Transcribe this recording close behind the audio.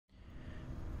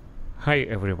Hi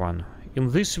everyone, in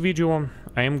this video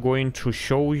I am going to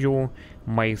show you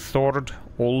my third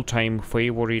all-time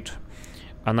favorite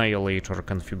Annihilator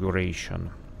configuration.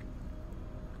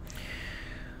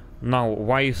 Now,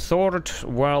 why third?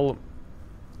 Well,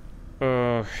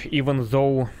 even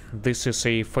though this is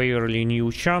a fairly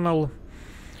new channel,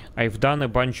 I've done a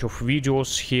bunch of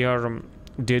videos here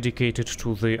dedicated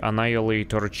to the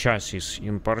Annihilator chassis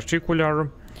in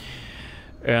particular.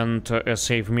 And as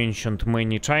I've mentioned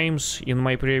many times in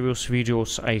my previous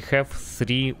videos, I have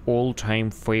three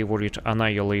all-time favorite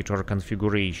Annihilator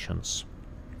configurations.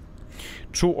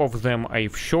 Two of them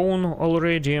I've shown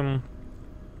already.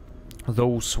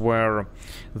 Those were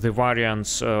the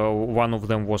variants. One of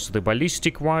them was the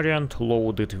ballistic variant,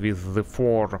 loaded with the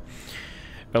 4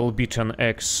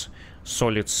 L-10X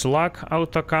solid slug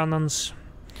autocannons.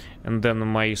 And then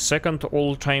my second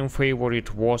all-time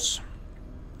favorite was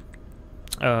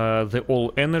the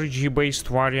all-energy based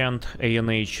variant,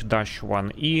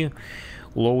 ANH-1E,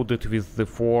 loaded with the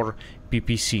 4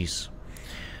 PPCs.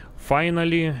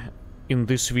 Finally, in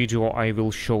this video I will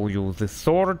show you the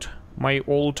third, my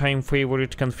all-time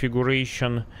favorite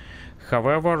configuration.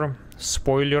 However,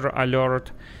 spoiler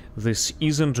alert, this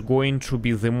isn't going to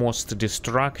be the most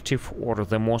destructive or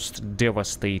the most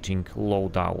devastating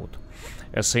loadout.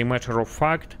 As a matter of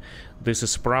fact, this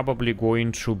is probably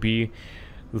going to be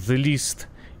the least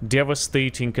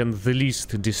devastating and the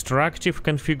least destructive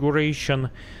configuration.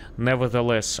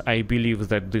 Nevertheless, I believe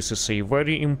that this is a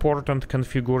very important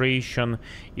configuration,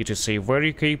 it is a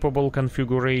very capable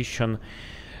configuration,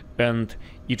 and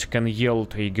it can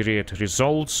yield a great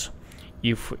results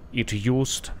if it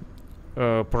used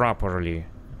properly,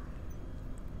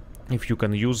 if you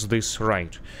can use this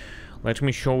right. Let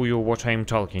me show you what I'm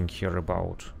talking here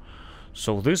about.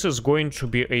 So this is going to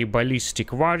be a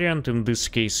ballistic variant. In this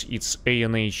case it's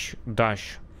ANH-2A,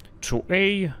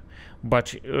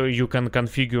 but you can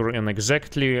configure in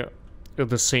exactly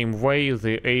the same way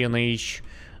the ANH-1A.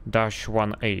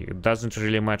 It doesn't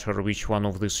really matter which one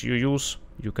of these you use,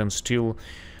 you can still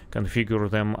configure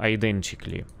them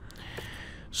identically.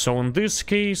 So in this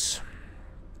case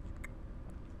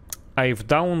I've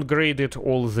downgraded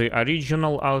all the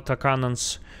original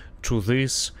autocannons to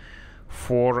this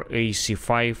 4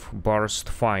 AC5 burst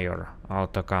fire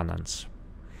autocannons,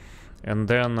 and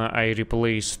then I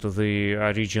replaced the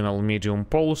original medium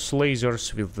pulse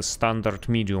lasers with the standard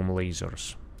medium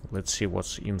lasers. Let's see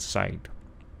what's inside.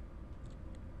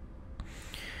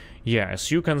 Yeah, as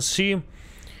you can see,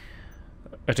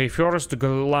 at a first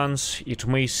glance it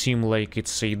may seem like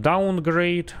it's a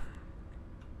downgrade,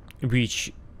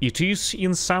 which it is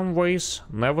in some ways.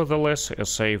 Nevertheless,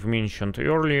 as I've mentioned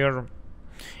earlier,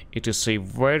 it is a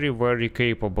very, very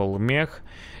capable mech,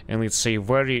 and it's a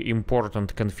very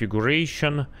important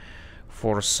configuration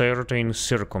for certain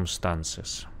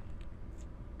circumstances.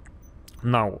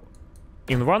 Now,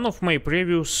 in one of my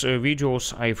previous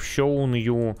videos, I've shown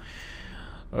you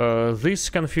this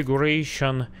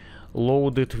configuration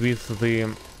loaded with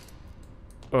the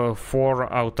 4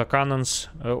 autocannons,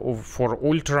 for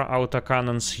ultra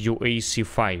autocannons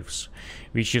UAC5s,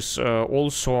 which is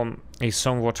also a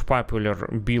somewhat popular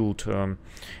build,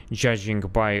 judging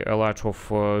by a lot of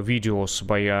videos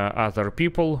by other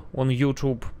people on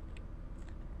YouTube.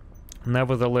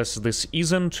 Nevertheless, this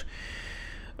isn't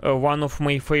one of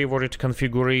my favorite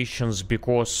configurations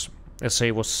because, as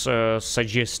I was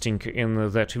suggesting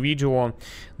in that video,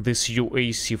 this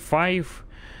UAC5,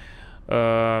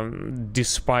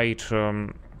 despite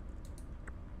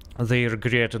their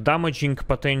great damaging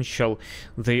potential,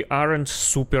 they aren't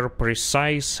super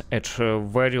precise at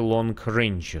very long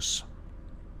ranges.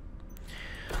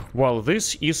 Well,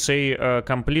 this is a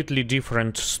completely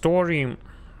different story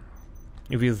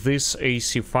with this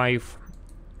AC5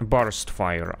 burst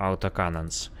fire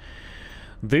autocannons.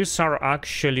 These are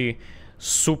actually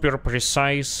super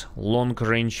precise long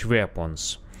range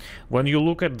weapons. When you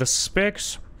look at the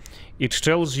specs, it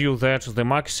tells you that the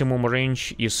maximum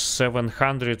range is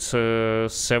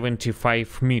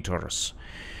 775 meters,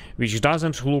 which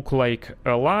doesn't look like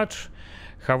a lot.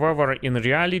 However, in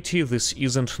reality, this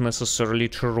isn't necessarily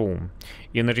true.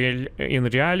 In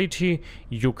reality,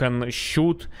 you can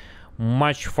shoot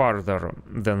much farther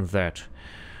than that.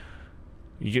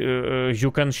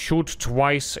 You can shoot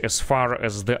twice as far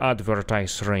as the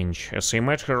advertised range. As a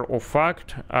matter of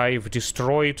fact, I've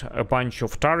destroyed a bunch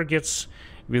of targets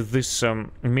with this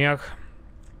mech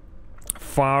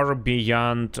far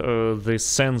beyond the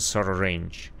sensor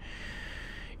range.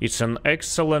 It's an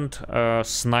excellent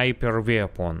sniper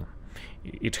weapon.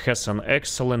 It has an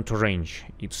excellent range.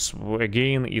 It's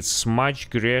much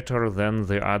greater than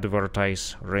the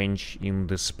advertised range in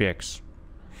the specs.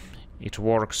 It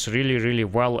works really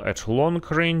well at long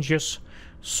ranges,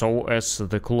 so as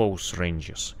the close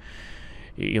ranges.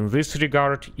 In this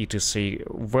regard, it is a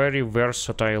very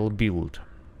versatile build.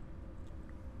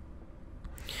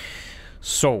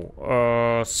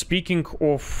 So, speaking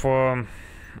of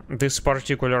this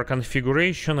particular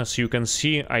configuration, as you can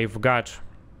see, I've got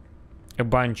a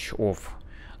bunch of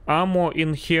ammo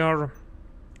in here,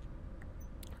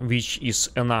 which is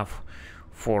enough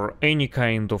for any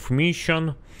kind of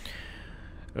mission.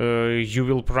 You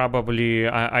will probably,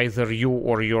 either you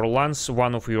or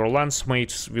one of your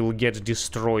lancemates will get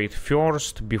destroyed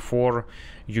first before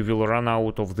you will run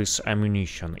out of this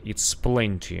ammunition. It's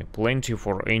plenty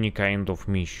for any kind of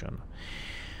mission.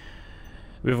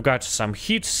 We've got some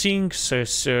heat sinks,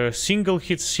 single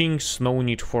heat sinks, no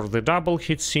need for the double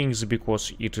heat sinks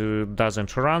because it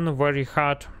doesn't run very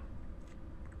hot.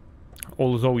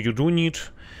 Although you do need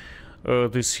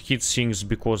these heat sinks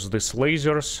because these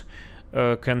lasers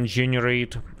can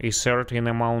generate a certain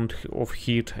amount of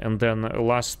heat. And then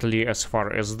lastly, as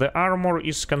far as the armor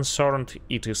is concerned,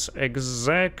 it is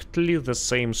exactly the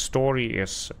same story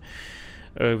as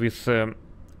with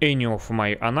any of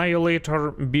my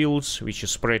Annihilator builds, which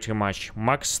is pretty much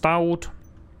maxed out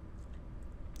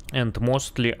and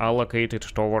mostly allocated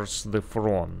towards the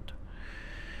front.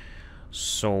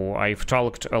 So I've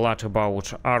talked a lot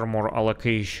about armor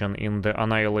allocation in the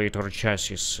Annihilator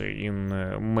chassis in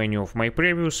many of my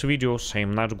previous videos.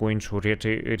 I'm not going to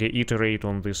reiterate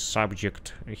on this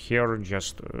subject here,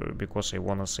 just because I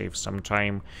want to save some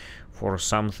time for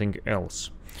something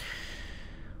else.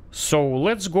 So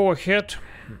let's go ahead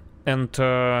and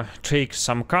take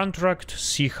some contract,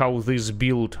 see how this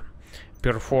build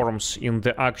performs in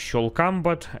the actual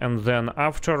combat, and then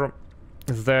after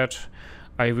that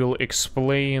I will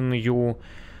explain you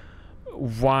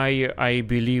why I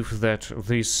believe that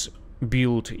this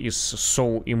build is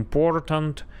so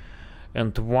important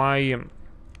and why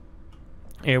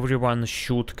everyone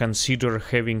should consider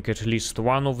having at least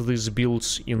one of these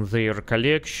builds in their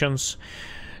collections,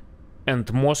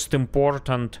 and most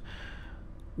important,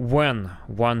 when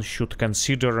one should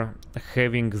consider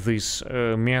having this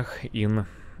mech in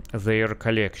their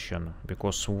collection,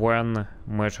 because when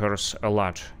matters a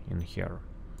lot in here.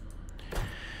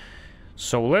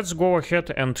 So let's go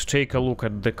ahead and take a look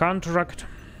at the contract.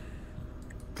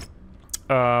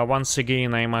 Once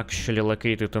again, I'm actually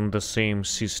located in the same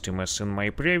system as in my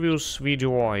previous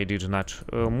video. I did not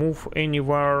move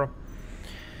anywhere.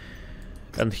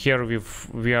 And here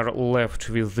we are left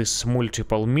with this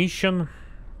multiple mission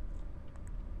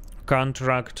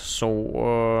contract.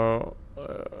 So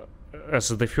as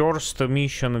the first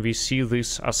mission, we see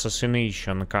this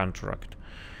Assassination contract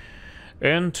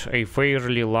and a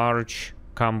fairly large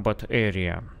combat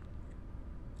area,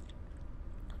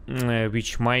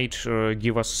 which might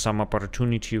give us some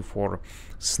opportunity for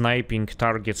sniping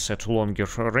targets at longer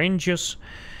ranges,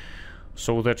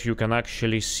 so that you can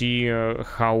actually see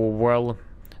how well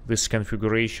this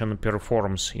configuration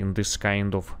performs in this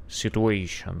kind of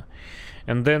situation.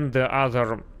 And then the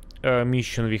other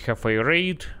mission, we have a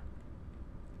raid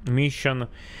mission,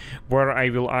 where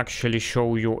I will actually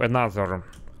show you another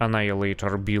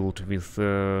Annihilator build with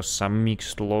some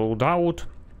mixed loadout.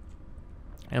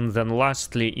 And then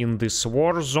lastly, in this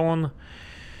war zone,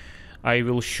 I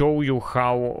will show you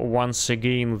how once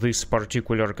again this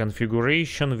particular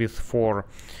configuration with 4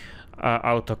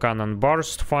 autocannon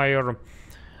burst fire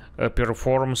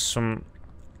performs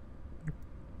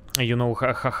you know,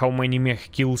 how many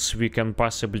mech kills we can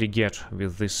possibly get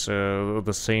with this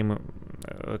the same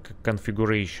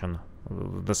configuration,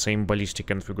 the same ballistic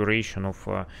configuration of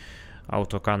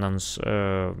autocannons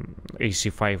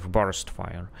AC5 burst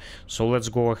fire. So let's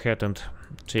go ahead and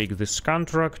take this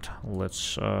contract.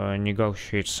 Let's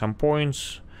negotiate some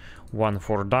points, 1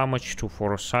 for damage, 2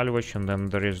 for salvage, and then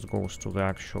the rest goes to the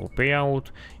actual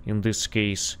payout. In this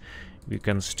case, we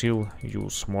can still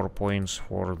use more points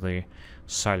for the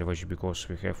salvage because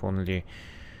we have only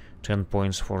 10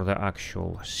 points for the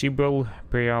actual Sibyl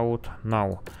payout.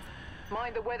 Now,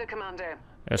 mind the weather, Commander.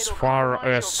 as far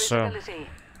as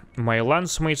my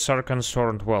lancemates are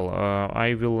concerned, well,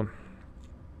 I will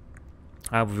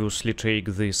obviously take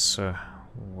this.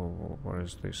 Where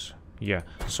is this? Yeah,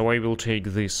 so I will take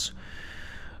this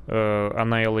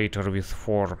Annihilator with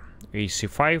 4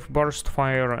 AC5 burst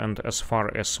fire, and as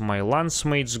far as my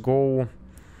lancemates go,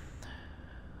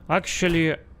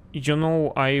 actually, you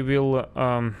know, I will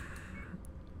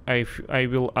I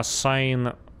will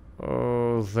assign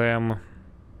them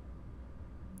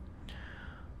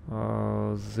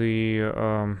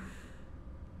the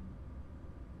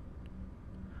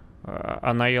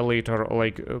Annihilator,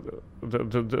 like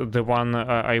the one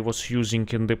I was using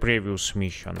in the previous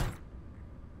mission.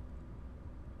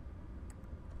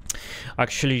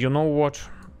 Actually, you know what?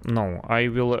 No, I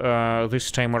will,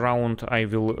 this time around, I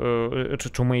will,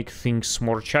 to make things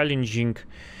more challenging,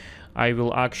 I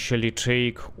will actually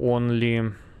take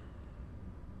only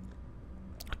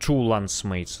 2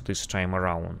 lancemates this time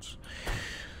around.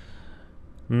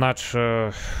 Not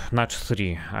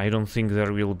 3. I don't think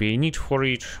there will be a need for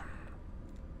it,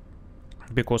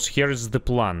 because here is the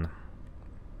plan.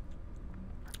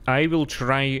 I will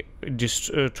try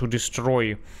to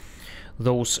destroy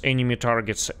those enemy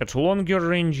targets at longer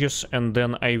ranges, and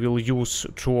then I will use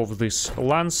 2 of these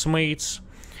lancemates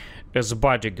as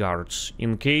bodyguards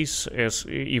in case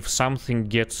if something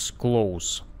gets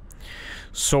close.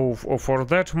 So for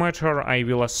that matter, I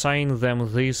will assign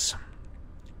them these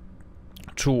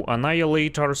 2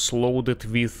 Annihilators loaded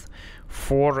with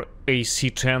 4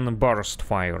 AC-10 burst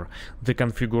fire, the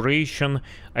configuration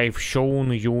I've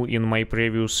shown you in my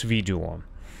previous video.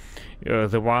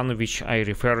 The one which I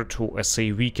refer to as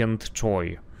a weekend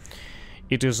toy.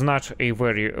 It is not a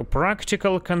very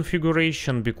practical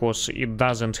configuration because it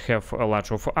doesn't have a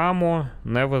lot of ammo,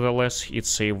 nevertheless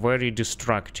it's a very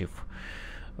destructive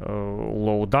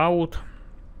loadout,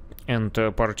 and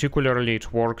particularly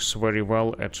it works very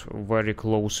well at very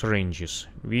close ranges,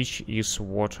 which is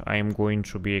what I'm going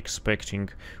to be expecting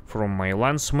from my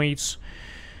lancemates.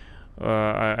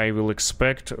 I will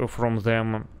expect from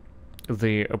them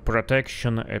the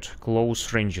protection at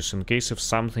close ranges in case if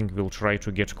something will try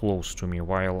to get close to me,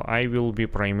 while I will be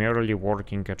primarily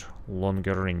working at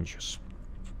longer ranges.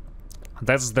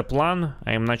 That's the plan.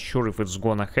 I am not sure if it's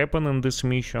gonna happen in this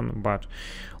mission, but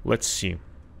let's see.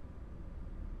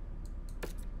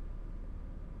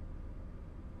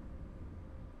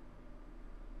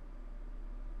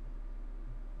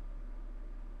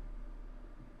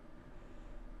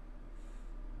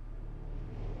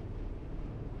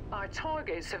 Our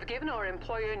targets have given our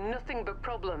employer nothing but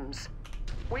problems.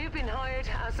 We have been hired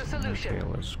as a solution. Okay,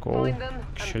 let's go. Find them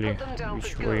Actually, and put them down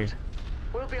which for way? good.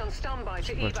 We'll be on standby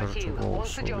to Better evac to you go.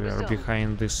 once So the job we is are done.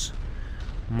 behind this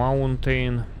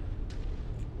mountain.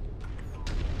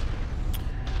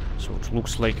 So it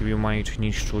looks like we might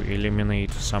need to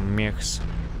eliminate some mechs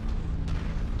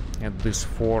at these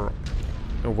 4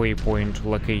 waypoint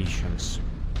locations.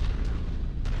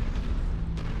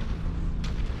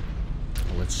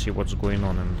 Let's see what's going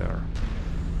on in there.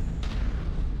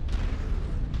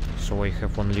 So I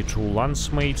have only 2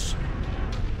 lancemates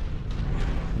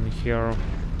in here.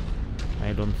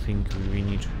 I don't think we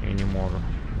need any more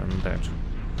than that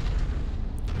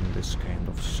in this kind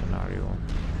of scenario.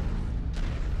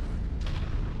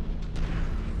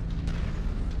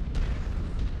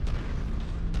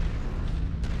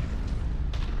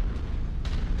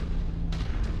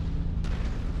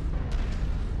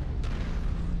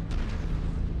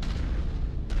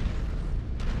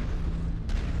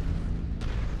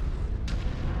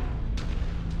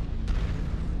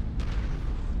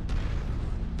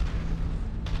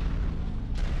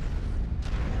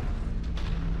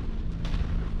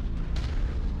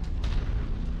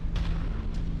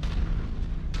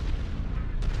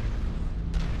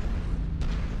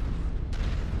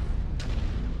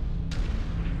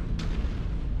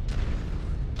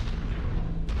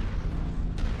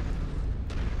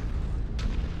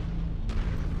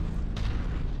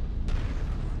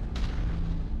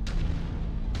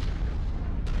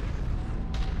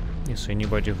 Is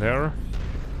anybody there?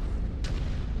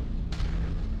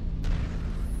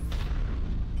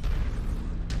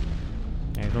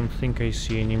 I don't think I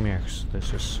see any mechs.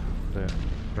 This is the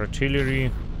artillery.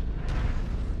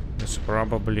 It's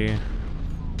probably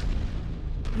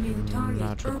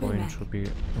not going to be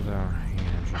there.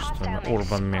 Yeah, just an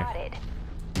urban mech.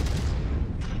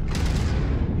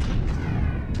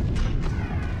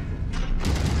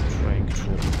 Trying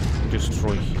to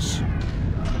destroy his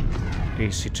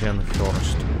AC-10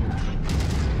 first.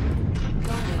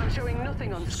 I'm showing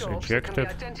nothing on scopes that can be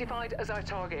identified as our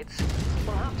targets.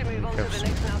 We'll have to move on to the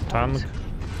next nav tank. point.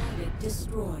 Target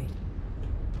destroyed.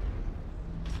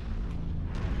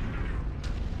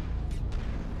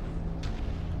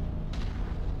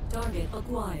 Target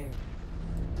acquired.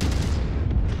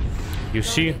 You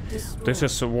see, this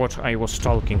is what I was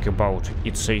talking about.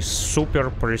 It's a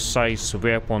super precise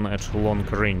weapon at long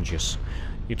ranges.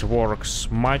 It works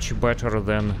much better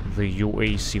than the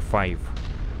UAC-5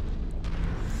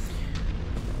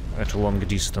 at long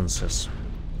distances.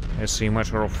 As a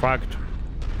matter of fact,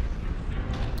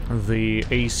 the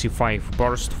AC-5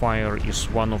 burst fire is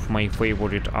one of my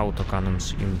favorite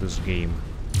autocannons in this game.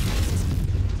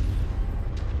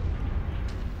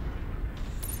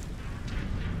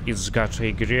 it's got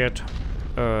a great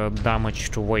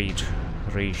damage to weight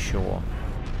ratio.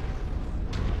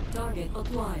 Target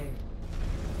acquired.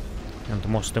 And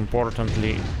most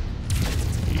importantly,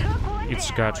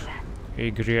 it's got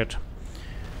a great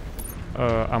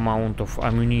amount of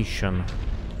ammunition,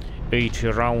 80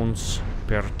 rounds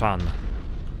per ton,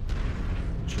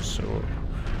 which is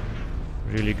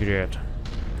really great,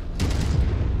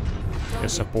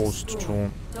 as opposed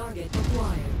to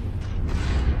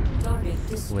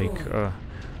like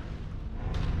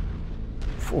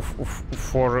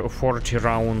 40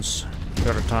 rounds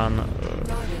per ton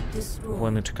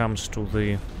when it comes to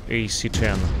the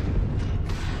AC-10.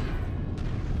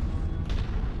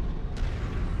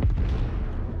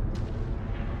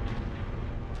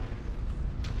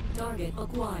 Target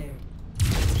acquired.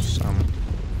 Some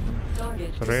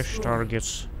trash destroyed.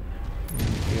 targets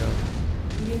here.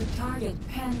 New target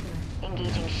Panther.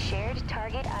 Engaging shared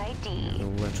target ID. I'll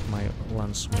let my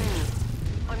landsmate.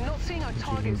 I'm not seeing our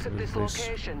targets at this with this.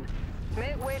 location.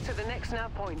 Make way to the next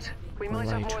nav point. We might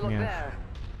have Right, more luck yeah. there.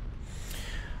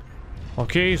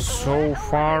 Okay, so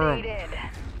far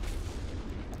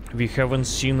we haven't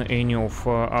seen any of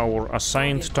our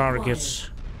assigned targets,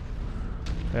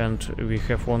 and we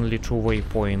have only 2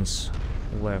 waypoints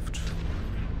left.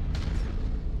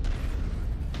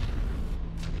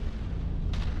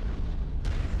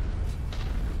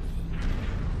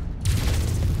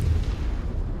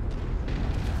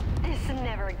 This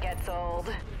never gets old.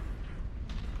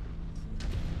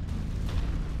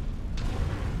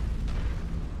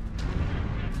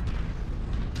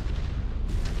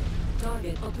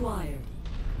 Target acquired.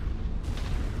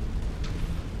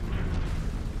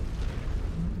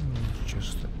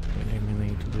 Just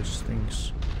eliminate these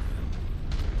things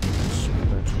so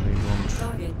that they don't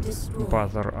Target destroyed.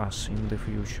 bother us in the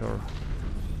future.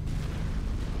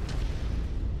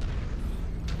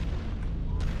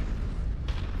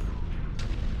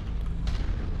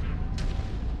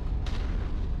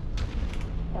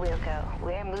 Wilco,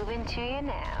 we're moving to you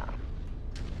now.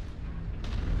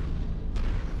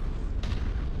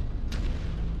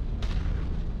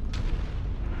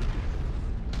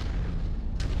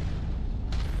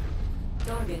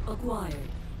 Target acquired.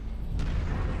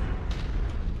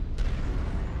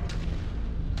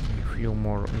 A few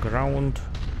more ground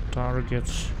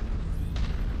targets.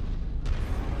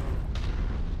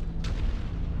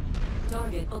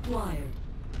 Target acquired.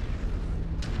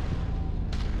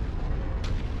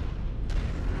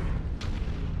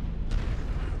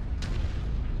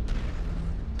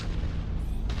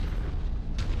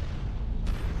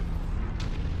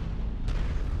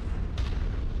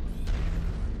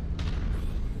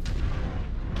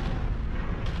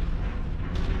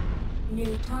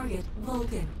 New target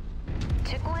Vulcan.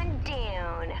 Took one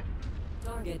down.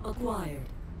 Target acquired.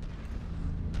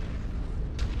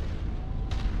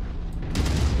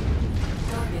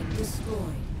 Target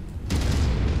destroyed.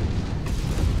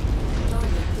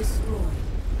 Target destroyed.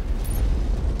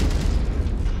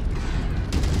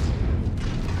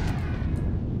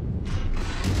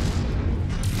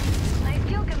 Nice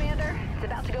kill, Commander. It's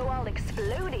about to go all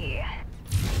explodey.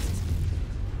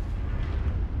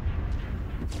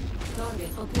 Target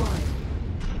acquired.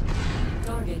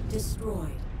 Target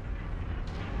destroyed.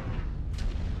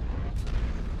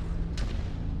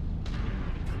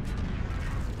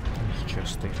 It's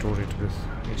just a turret with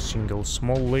a single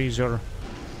small laser.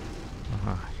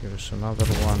 Here's another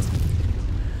one.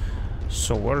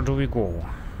 So where do we go?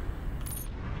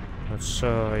 Let's,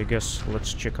 I guess,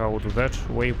 let's check out that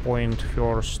waypoint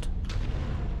first.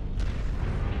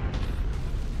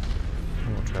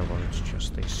 Whatever, it's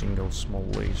just a single small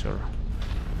laser.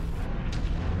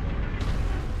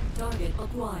 Target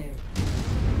acquired.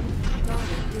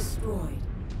 Target destroyed.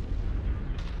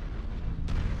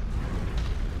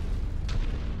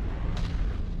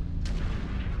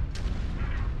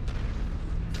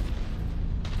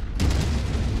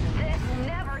 This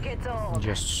never gets old.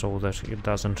 Just so that it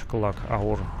doesn't clock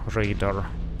our radar.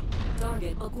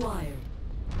 Target acquired.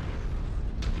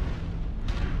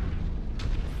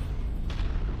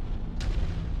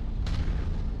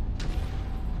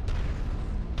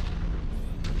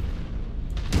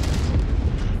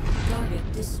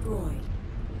 Target destroyed.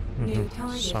 New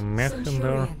target Some mech in there.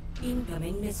 Centurion.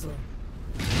 Incoming missile.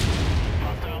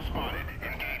 Hostile spotted.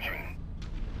 Engaging.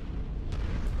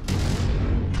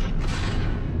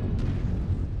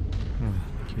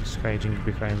 He's hiding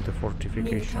behind the New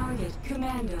fortification. target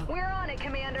Commando. We're on it,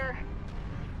 Commander.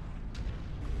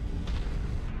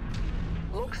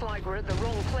 Looks like we're at the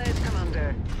wrong place,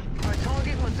 Commander. Our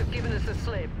target must have given us a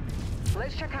slip.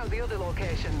 Let's check out the other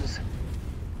locations.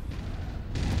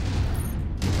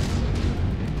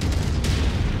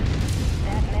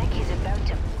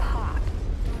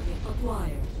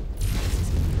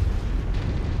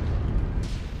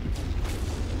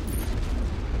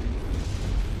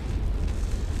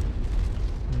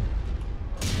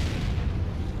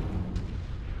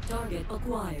 Target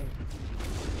acquired.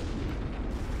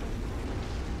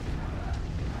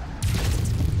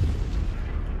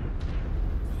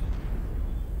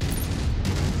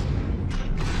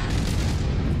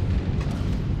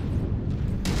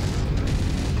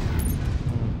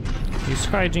 He's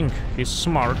hiding. He's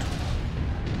smart.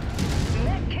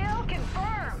 Mech kill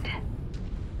confirmed.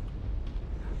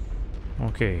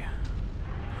 Okay.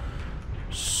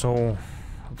 So,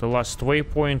 the last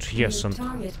waypoint, yes, and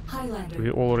Target Highlander.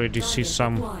 we already see Target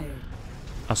some acquired.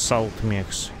 assault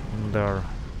mechs in there.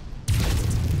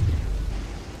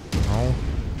 No?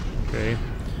 Okay.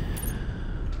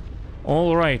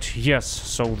 Alright, yes,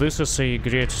 so this is a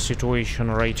great situation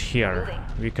right here.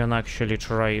 We can actually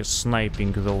try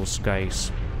sniping those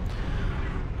guys.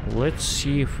 Let's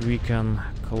see if we can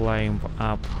climb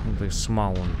up this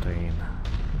mountain.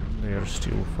 They're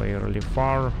still fairly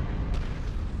far.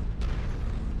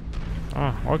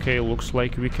 Ah, okay, looks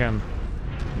like we can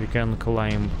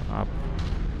climb up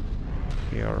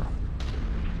here.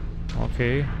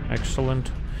 Okay,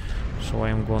 excellent. So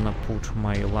I'm gonna put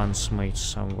my lance mates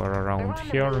somewhere around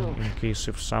here in case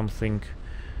if something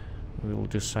will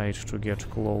decide to get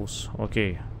close.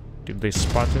 Okay, did they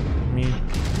spot me?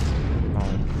 No.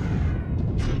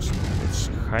 It's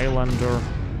Highlander.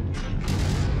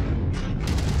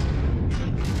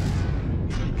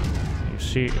 You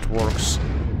see, it works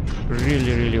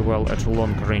really well at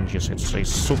long ranges. It's a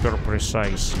super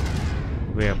precise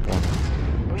weapon.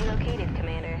 Relocated,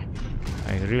 Commander.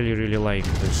 I really like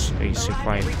this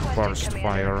AC5 burst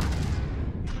fire.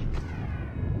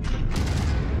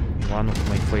 One of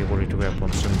my favorite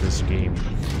weapons in this game.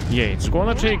 Yeah, it's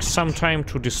gonna take some time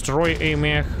to destroy a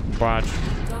mech, but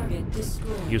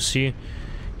you see,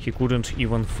 he couldn't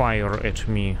even fire at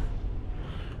me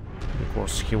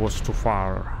because he was too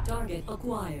far. Target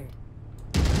acquired.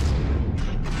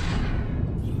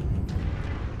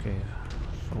 Okay,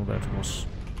 so that was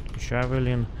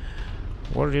Javelin.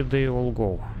 Where did they all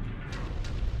go?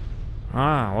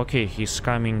 Ah, okay, he's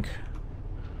coming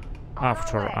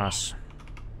after us.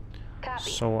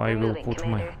 Copy. So I will Moving, put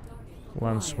Commander. my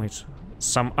lance mates.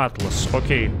 Some Atlas.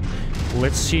 Okay,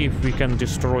 let's see if we can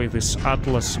destroy this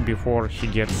Atlas before he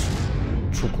gets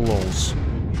too close.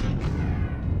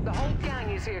 The whole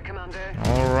gang is here, Commander.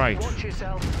 Alright, Watch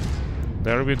yourself.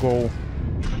 there we go.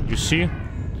 You see?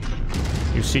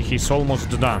 You see, he's almost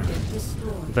done.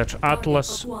 That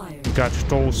Atlas got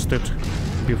toasted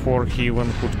before he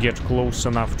even could get close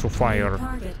enough to fire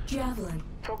Target Javelin.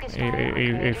 Focus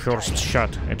a first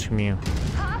shot at me.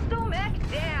 Hostile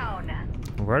mech down.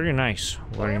 Very nice,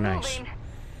 very We're nice. moving.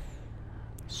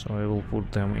 So I will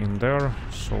put them in there.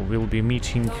 So we'll be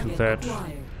meeting Target that.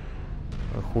 acquired.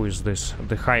 Who is this?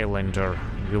 The Highlander.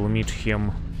 We'll meet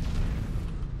him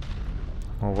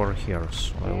over here.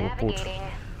 So I will put Navigating.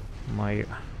 my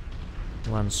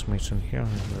lance mates in here.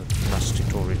 That nasty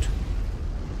turret.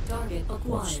 Target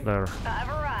What's acquired. there? I've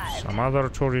arrived. Some other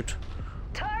turret.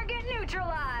 Target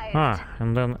neutralized. Ah,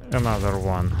 and then another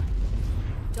one.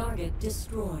 Target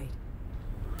destroyed.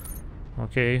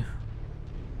 Okay.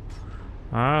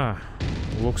 Ah,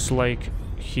 looks like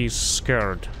he's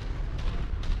scared.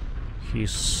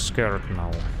 He's scared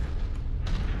now.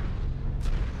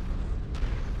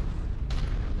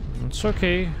 It's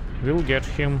okay. We'll get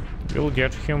him. We'll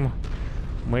get him.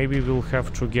 Maybe we'll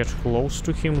have to get close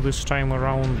to him this time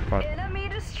around, but Enemy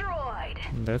destroyed.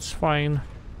 that's fine.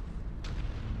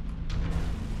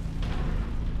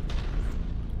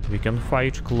 We can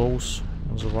fight close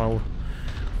as well.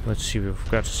 Let's see,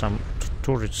 we've got some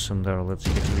turrets in there. Let's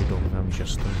get rid of them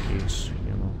just in case,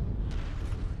 you know.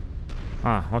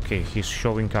 Ah, okay, he's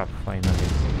showing up finally.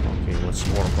 Okay, let's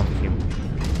work on him.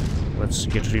 Let's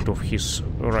get rid of his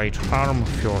right arm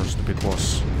first,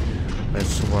 because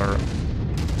that's where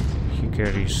he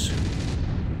carries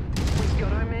We've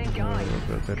got our main guy.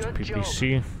 that Good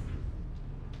PPC. job.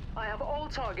 I have all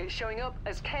targets showing up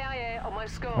as KIA on my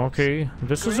scopes. Okay,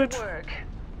 this is Great it. work.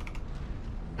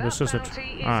 This That is it. bounty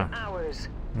is Ah, ours.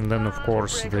 and then of We'll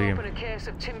course break the open a case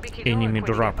of Timbiki enemy North when we get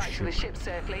drop back to the ship. ship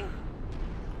circling.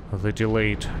 the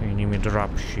delayed enemy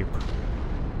dropship.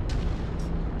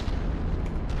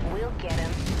 We'll get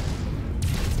him.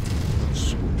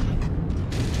 Let's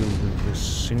deal with this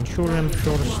Centurion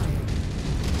first,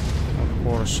 of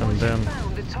course, and then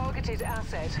Found the targeted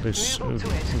asset. this, Move up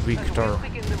to it, and Victor. we'll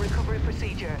begin the recovery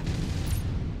procedure.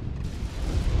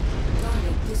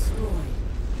 Target destroyed.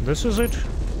 this is it.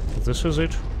 This is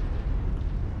it.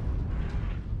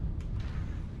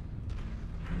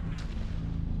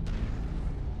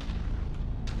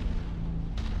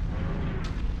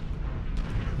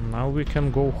 Now we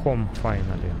can go home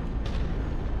finally.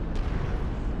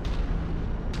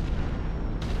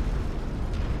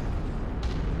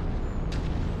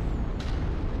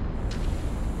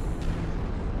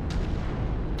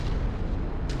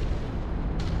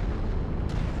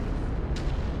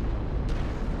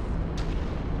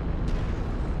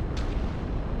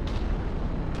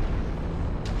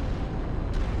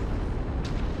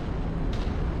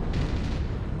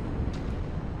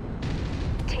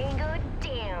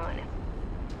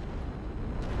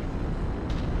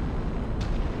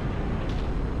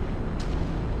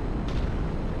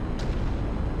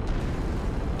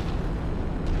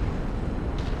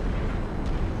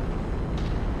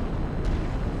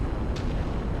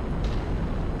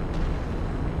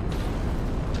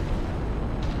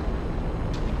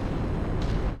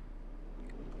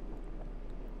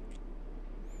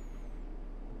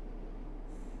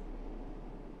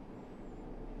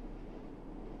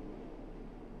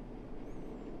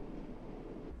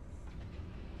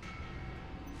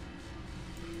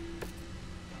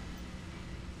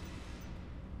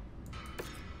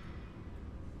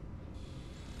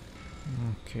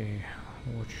 Okay,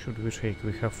 what should we take?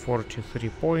 We have 43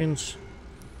 points.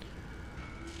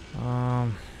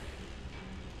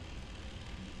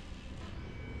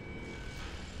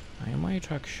 I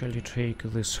might actually take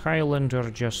this Highlander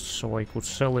just so I could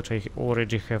sell it. I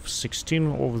already have 16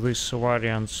 of these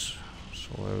variants,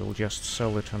 so I will just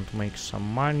sell it and make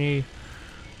some money.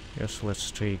 Yes,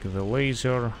 let's take the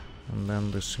laser, and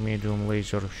then this medium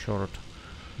laser short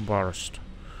burst.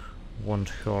 Won't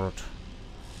hurt.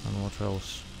 And what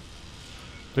else?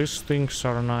 These things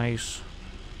are nice.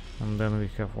 And then we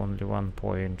have only 1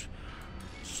 point.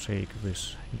 Let's take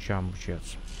this jump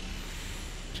jets.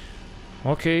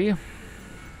 Okay.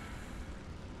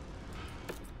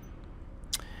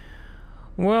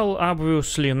 Well,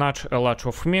 obviously not a lot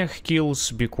of mech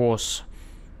kills, because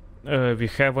we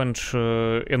haven't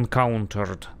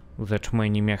encountered that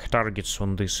many mech targets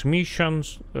on these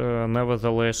missions.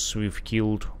 Nevertheless, we've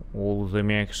killed all the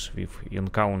mechs we've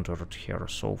encountered here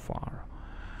so far.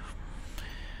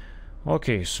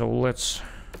 Okay, so let's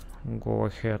go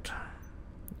ahead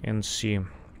and see.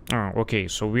 Okay,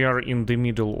 so we are in the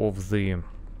middle of the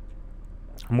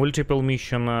multiple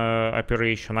mission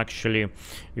operation. Actually,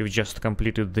 we've just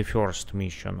completed the first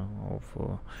mission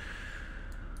of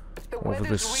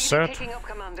this set. Picking up,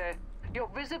 Commander. Your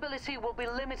visibility will be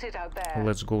limited out there.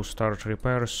 Let's go start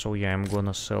repairs. So yeah, I'm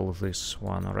gonna sell this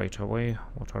one right away.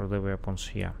 What are the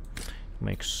weapons? Yeah,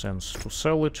 makes sense to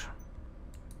sell it.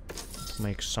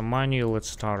 Make some money. Let's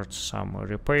start some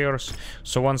repairs.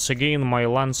 So once again, my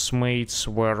lance mates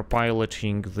were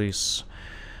piloting this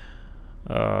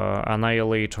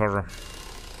Annihilator,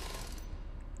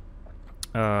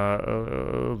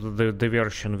 the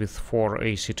version with 4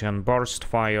 AC-10 burst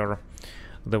fire,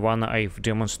 the one I've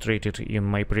demonstrated in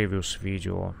my previous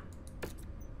video.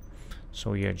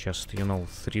 So yeah, just, you know,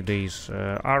 3 days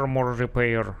armor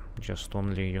repair, just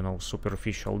only, you know,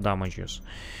 superficial damages.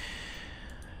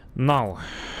 Now,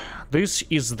 this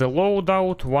is the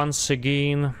loadout once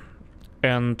again,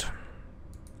 and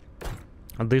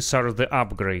these are the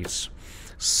upgrades.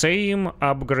 Same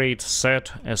upgrade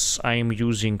set as I'm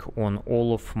using on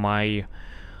all of my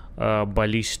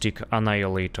ballistic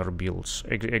Annihilator builds.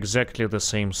 Exactly the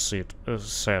same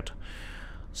set.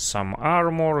 Some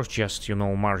armor, just, you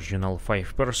know, marginal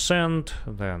 5%,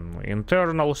 then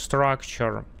internal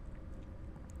structure,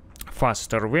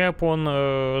 faster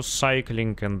weapon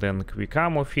cycling, and then quick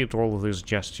ammo fit. All this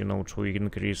just, you know, to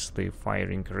increase the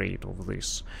firing rate of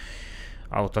these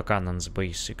autocannons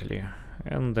basically.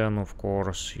 And then of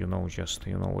course, you know, just,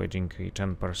 you know, adding a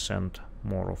 10%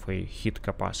 more of a hit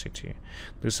capacity.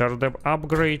 These are the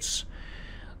upgrades,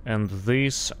 and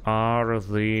these are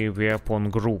the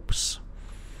weapon groups.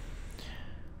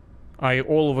 I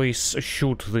always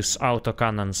shoot these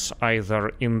autocannons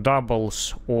either in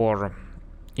doubles or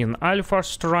in Alpha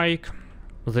Strike.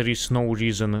 There is no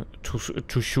reason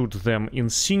to shoot them in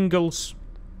singles,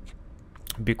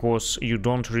 because you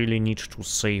don't really need to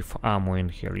save ammo in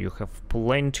here. You have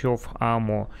plenty of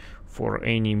ammo for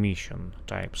any mission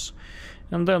types.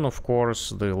 And then of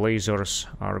course the lasers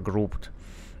are grouped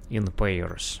in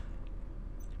pairs.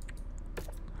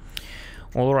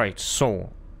 Alright,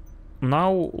 so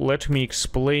now let me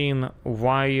explain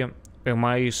why am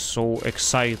I so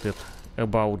excited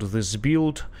about this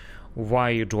build,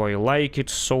 why do I like it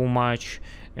so much,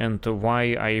 and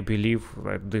why I believe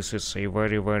that this is a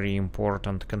very, very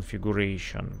important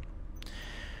configuration.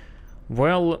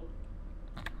 Well,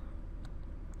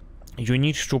 you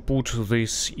need to put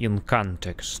this in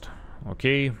context,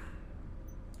 okay?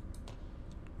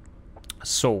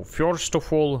 So, first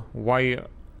of all, why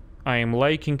I am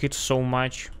liking it so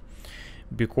much?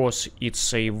 Because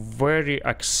it's a very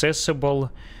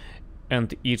accessible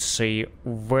and it's a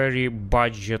very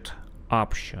budget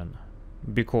option.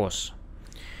 Because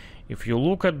if you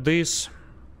look at these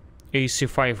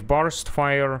AC-5 burst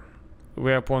fire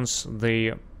weapons,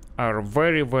 they are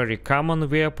very, very common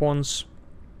weapons.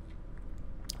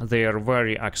 They are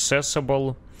very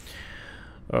accessible.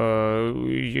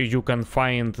 You can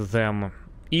find them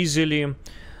easily.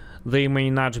 They may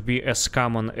not be as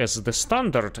common as the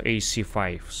standard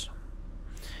AC-5s.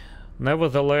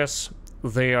 Nevertheless,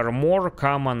 they are more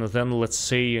common than, let's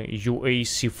say,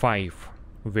 UAC-5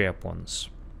 weapons.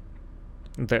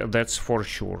 That's for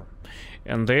sure.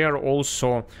 And they are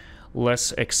also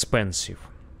less expensive.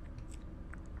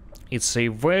 It's a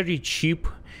very cheap,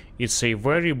 it's a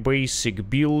very basic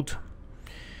build,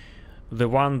 the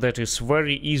one that is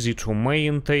very easy to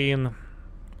maintain,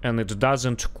 and it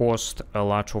doesn't cost a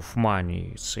lot of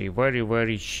money. It's a very,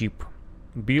 very cheap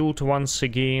build once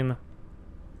again.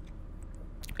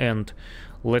 And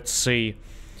let's say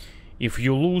if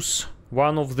you lose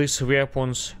one of these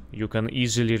weapons, you can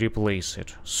easily replace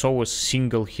it. So as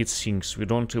single hit sinks. We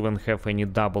don't even have any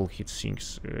double hit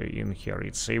sinks in here.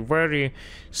 It's a very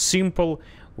simple,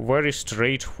 very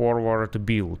straightforward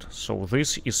build. So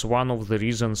this is one of the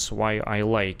reasons why I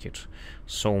like it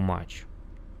so much.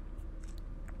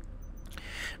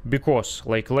 Because,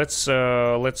 like, let's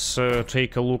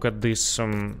take a look at this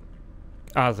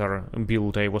other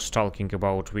build I was talking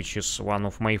about, which is one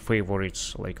of my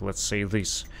favorites. Like, let's say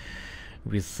this,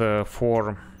 with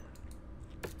 4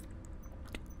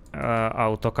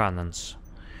 autocannons,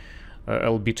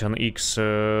 L-X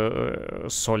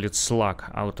solid slug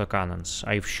autocannons.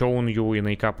 I've shown you in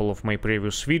a couple of my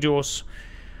previous videos.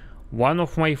 One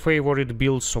of my favorite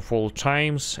builds of all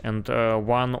times, and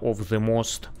one of the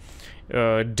most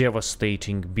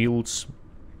devastating builds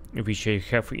which I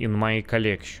have in my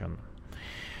collection.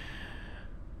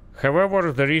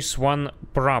 However, there is one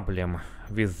problem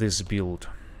with this build.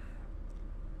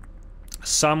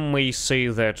 Some may say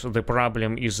that the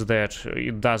problem is that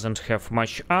it doesn't have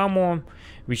much ammo,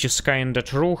 which is kinda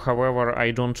true. However,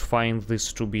 I don't find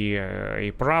this to be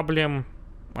a problem.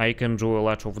 I can do a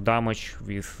lot of damage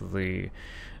with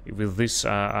this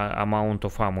amount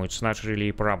of ammo. It's not really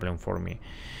a problem for me.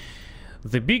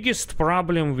 The biggest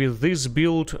problem with this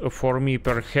build for me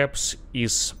perhaps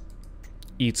is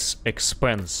its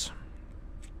expense.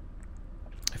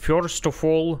 First of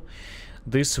all,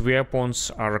 these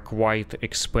weapons are quite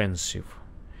expensive.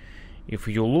 If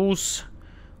you lose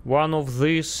one of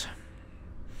these,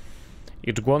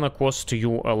 it's gonna cost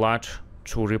you a lot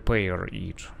to repair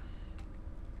it.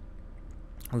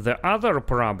 The other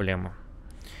problem,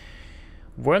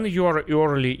 when you are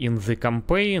early in the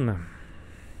campaign,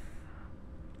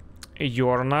 you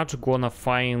are not gonna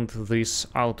find these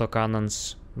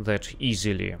autocannons that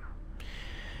easily.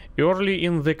 Early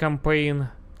in the campaign,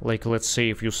 like let's say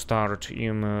if you start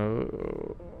in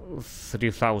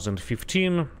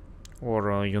 3015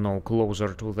 or you know,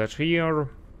 closer to that year,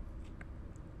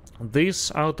 these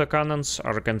autocannons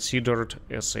are considered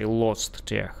as a lost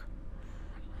tech.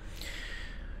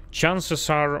 Chances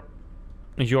are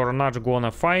you're not gonna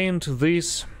find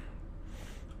this,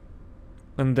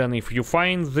 and then if you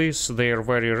find this, they are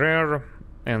very rare,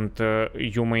 and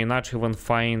you may not even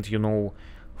find, you know,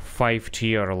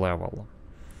 5-tier level.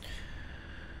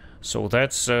 So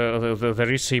that's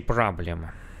there is a problem.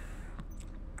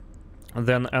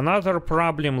 Then another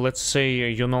problem, let's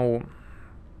say, you know,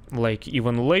 like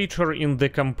even later in the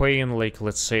campaign, like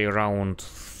let's say around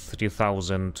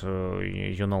 3000,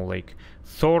 you know, like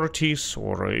 30s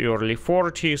or early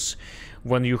 40s,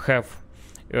 when you have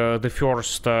the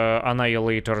first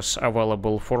Annihilators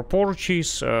available for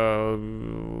purchase,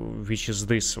 which is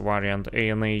this variant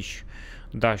ANH-1A,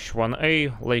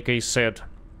 like I said.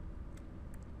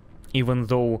 Even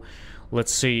though,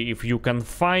 let's say, if you can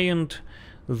find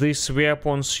these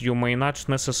weapons, you may not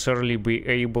necessarily be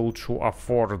able to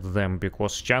afford them,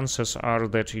 because chances are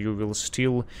that you will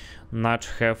still not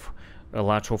have a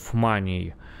lot of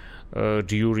money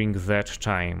during that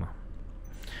time.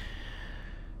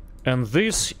 And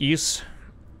this is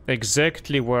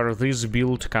exactly where this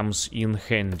build comes in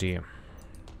handy.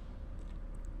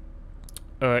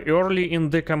 Early in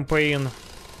the campaign,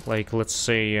 like let's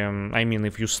say, I mean,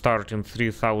 if you start in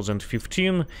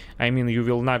 3015, I mean, you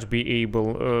will not be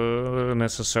able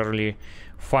necessarily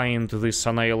find these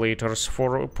Annihilators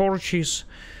for purchase.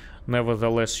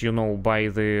 Nevertheless, you know, by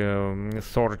the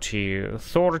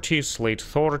 30s, late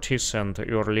 30s and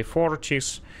early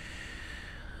 40s,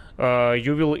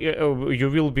 you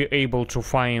will be able to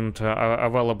find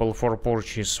available for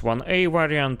purchase 1A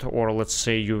variant, or let's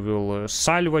say you will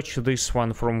salvage this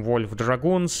one from Wolf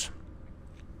Dragoons.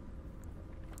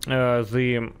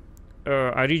 The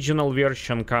original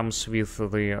version comes with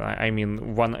the, I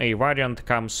mean, 1A variant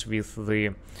comes with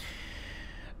the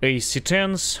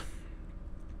AC-10s,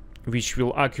 which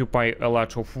will occupy a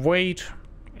lot of weight,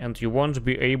 and you won't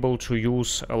be able to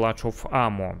use a lot of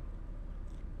ammo.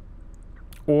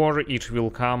 Or it will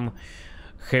come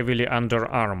heavily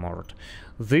under-armored.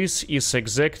 This is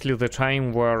exactly the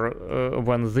time where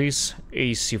when these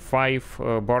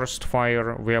AC-5 burst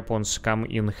fire weapons come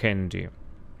in handy.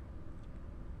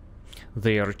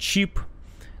 They are cheap,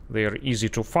 they are easy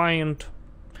to find,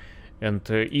 and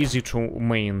easy to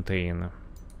maintain.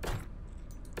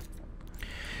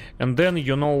 And then,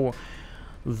 you know,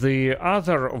 the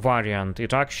other variant,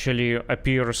 it actually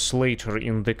appears later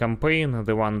in the campaign,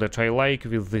 the one that I like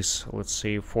with this, let's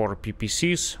say, 4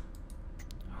 PPCs,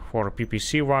 4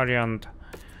 PPC variant.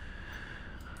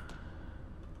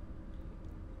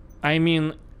 I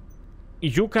mean,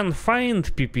 you can find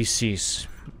PPCs,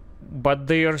 but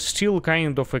they are still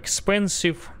kind of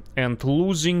expensive, and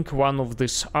losing one of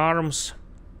these arms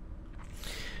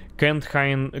can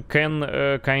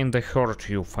kinda hurt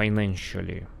you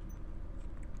financially,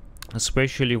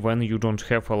 especially when you don't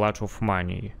have a lot of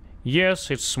money. Yes,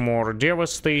 it's more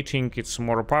devastating, it's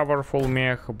more powerful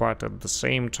mech, but at the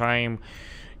same time,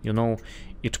 you know,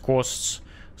 it costs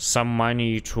some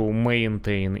money to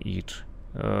maintain it,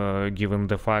 given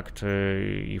the fact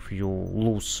if you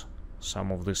lose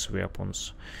some of these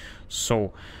weapons.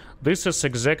 So this is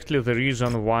exactly the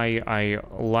reason why I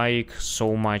like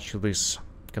so much this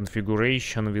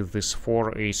configuration with this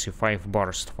 4 AC5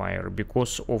 burst fire,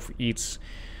 because of its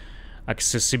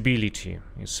accessibility.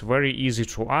 It's very easy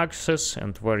to access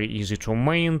and very easy to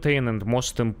maintain, and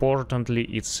most importantly,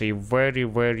 it's a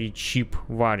very cheap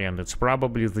variant. It's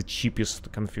probably the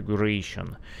cheapest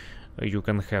configuration you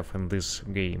can have in this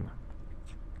game.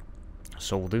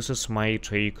 So this is my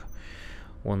take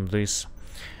on this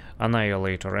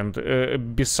Annihilator. And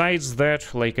besides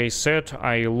that, like I said,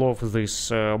 I love this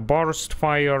burst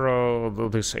fire,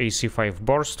 this AC5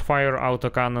 burst fire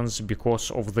autocannons,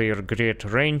 because of their great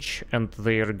range and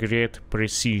their great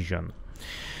precision.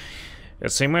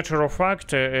 As a matter of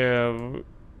fact, you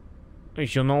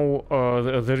know,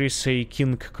 there is a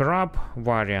King Crab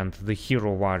variant, the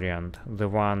hero variant, the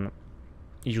one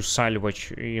you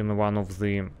salvage in one of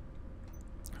the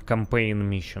campaign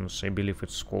missions. I believe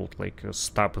it's called like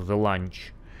Stop the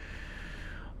Lunch.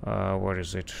 Where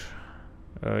is it?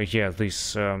 Yeah,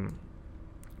 this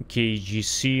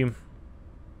KGC-CAR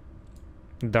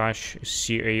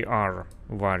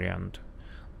variant.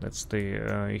 That's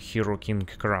the Hero King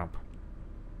Crab.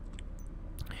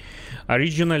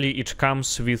 Originally it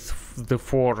comes with the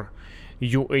 4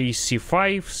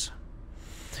 UAC5s,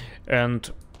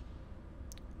 and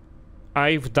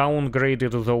I've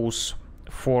downgraded those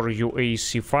 4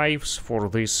 UAC5s for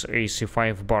this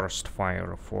AC5 burst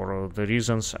fire for the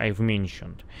reasons I've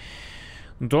mentioned.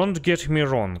 Don't get me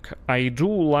wrong, I do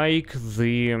like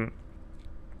the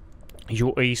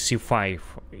UAC5.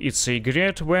 It's a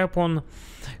great weapon,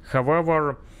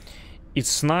 however,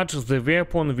 it's not the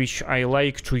weapon which I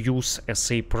like to use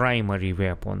as a primary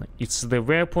weapon. It's the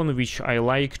weapon which I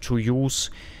like to use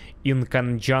in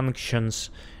conjunctions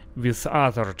with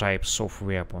other types of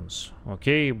weapons.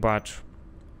 Okay, but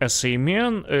as a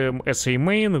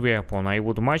main weapon, I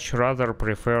would much rather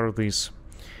prefer this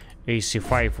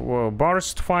AC5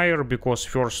 burst fire, because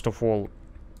first of all,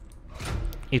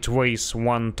 it weighs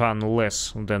 1 ton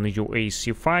less than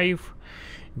UAC5,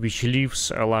 which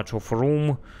leaves a lot of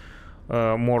room,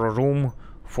 more room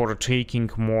for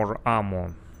taking more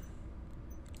ammo.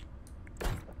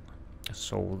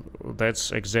 So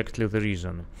that's exactly the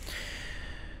reason.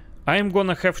 I'm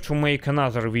gonna have to make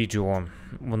another video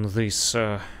on this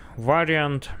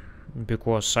variant,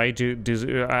 because I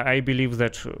believe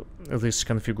that this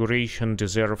configuration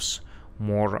deserves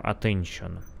more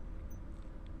attention.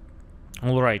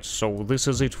 Alright, so this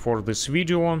is it for this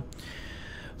video.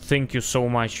 Thank you so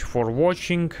much for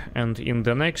watching, and in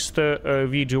the next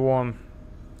video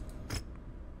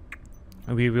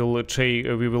we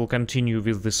will continue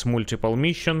with this multiple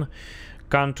mission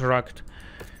contract.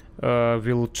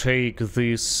 We'll take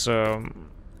this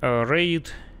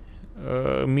raid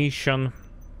mission,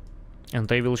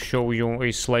 and I will show you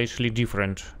a slightly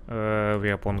different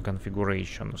weapon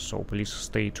configuration, so please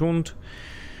stay tuned.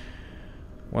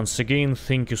 Once again,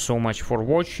 thank you so much for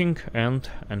watching, and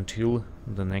until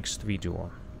the next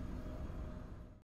video.